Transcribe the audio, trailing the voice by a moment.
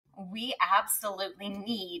we absolutely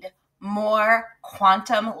need more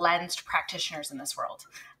quantum lensed practitioners in this world.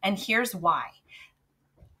 And here's why.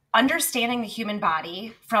 Understanding the human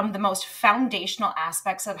body from the most foundational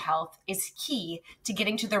aspects of health is key to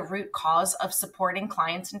getting to the root cause of supporting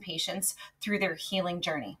clients and patients through their healing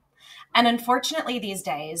journey. And unfortunately, these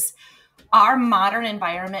days, our modern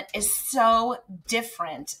environment is so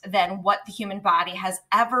different than what the human body has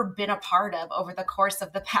ever been a part of over the course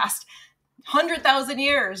of the past 100,000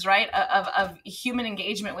 years, right, of human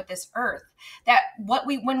engagement with this earth, that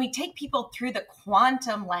when we take people through the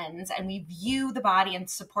quantum lens and we view the body and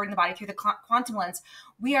supporting the body through the quantum lens,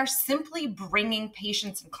 we are simply bringing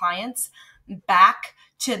patients and clients back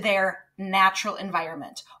to their natural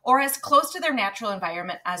environment, or as close to their natural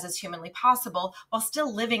environment as is humanly possible, while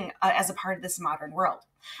still living as a part of this modern world.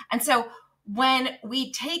 And so when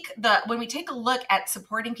we take a look at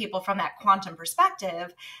supporting people from that quantum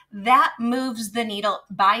perspective, that moves the needle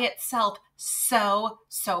by itself so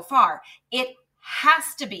far. It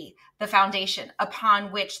has to be the foundation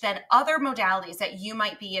upon which then other modalities that you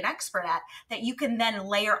might be an expert at, that you can then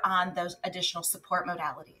layer on those additional support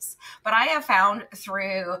modalities. But I have found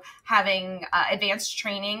through having advanced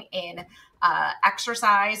training in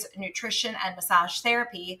exercise, nutrition, and massage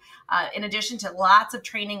therapy, in addition to lots of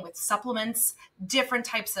training with supplements, different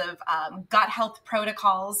types of gut health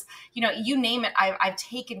protocols, you name it, I've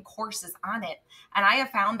taken courses on it. And I have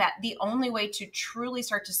found that the only way to truly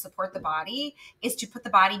start to support the body is to put the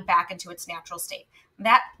body back into its natural state.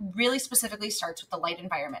 That really specifically starts with the light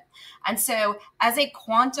environment. And so as a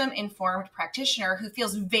quantum informed practitioner who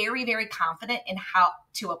feels very, very confident in how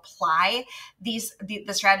to apply the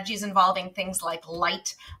strategies involving things like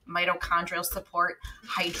light, mitochondrial support,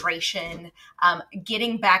 hydration,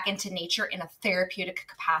 getting back into nature in a therapeutic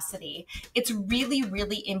capacity, it's really,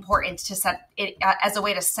 really important to set it as a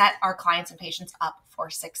way to set our clients and patients up for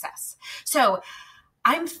success. So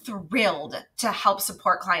I'm thrilled to help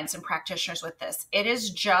support clients and practitioners with this. It is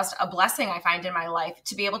just a blessing I find in my life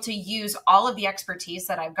to be able to use all of the expertise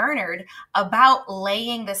that I've garnered about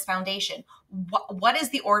laying this foundation. What is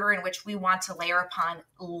the order in which we want to layer upon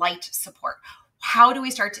light support? How do we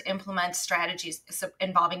start to implement strategies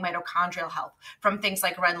involving mitochondrial health, from things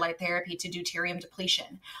like red light therapy to deuterium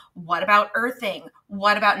depletion? What about earthing?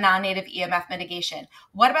 What about non-native EMF mitigation?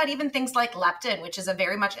 What about even things like leptin, which is a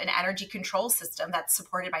very much an energy control system that's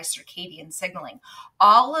supported by circadian signaling?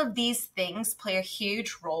 All of these things play a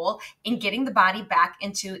huge role in getting the body back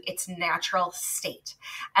into its natural state.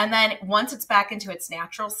 And then once it's back into its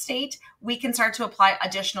natural state, we can start to apply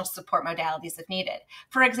additional support modalities if needed.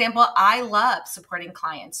 For example, I love supporting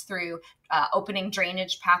clients through opening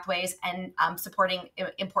drainage pathways and supporting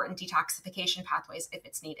important detoxification pathways if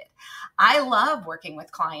it's needed. I love working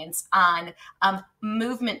with clients on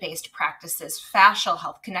movement-based practices, fascial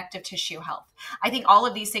health, connective tissue health. I think all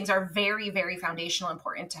of these things are very, very foundational,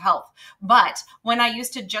 important to health. But when I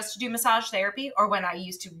used to just do massage therapy, or when I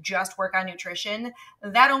used to just work on nutrition,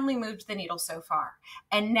 that only moved the needle so far.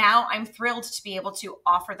 And now I'm thrilled to be able to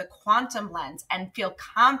offer the quantum lens and feel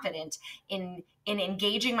confident in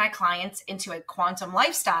engaging my clients into a quantum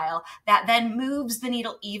lifestyle that then moves the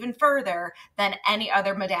needle even further than any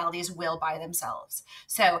other modalities will by themselves.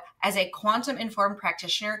 So as a quantum informed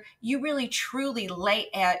practitioner, you really truly lay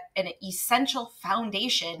an essential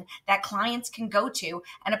foundation that clients can go to,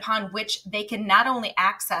 and upon which they can not only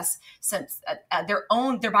access their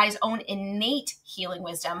body's own innate healing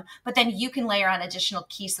wisdom, but then you can layer on additional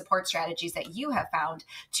key support strategies that you have found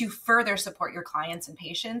to further support your clients and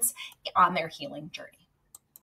patients on their healing journey.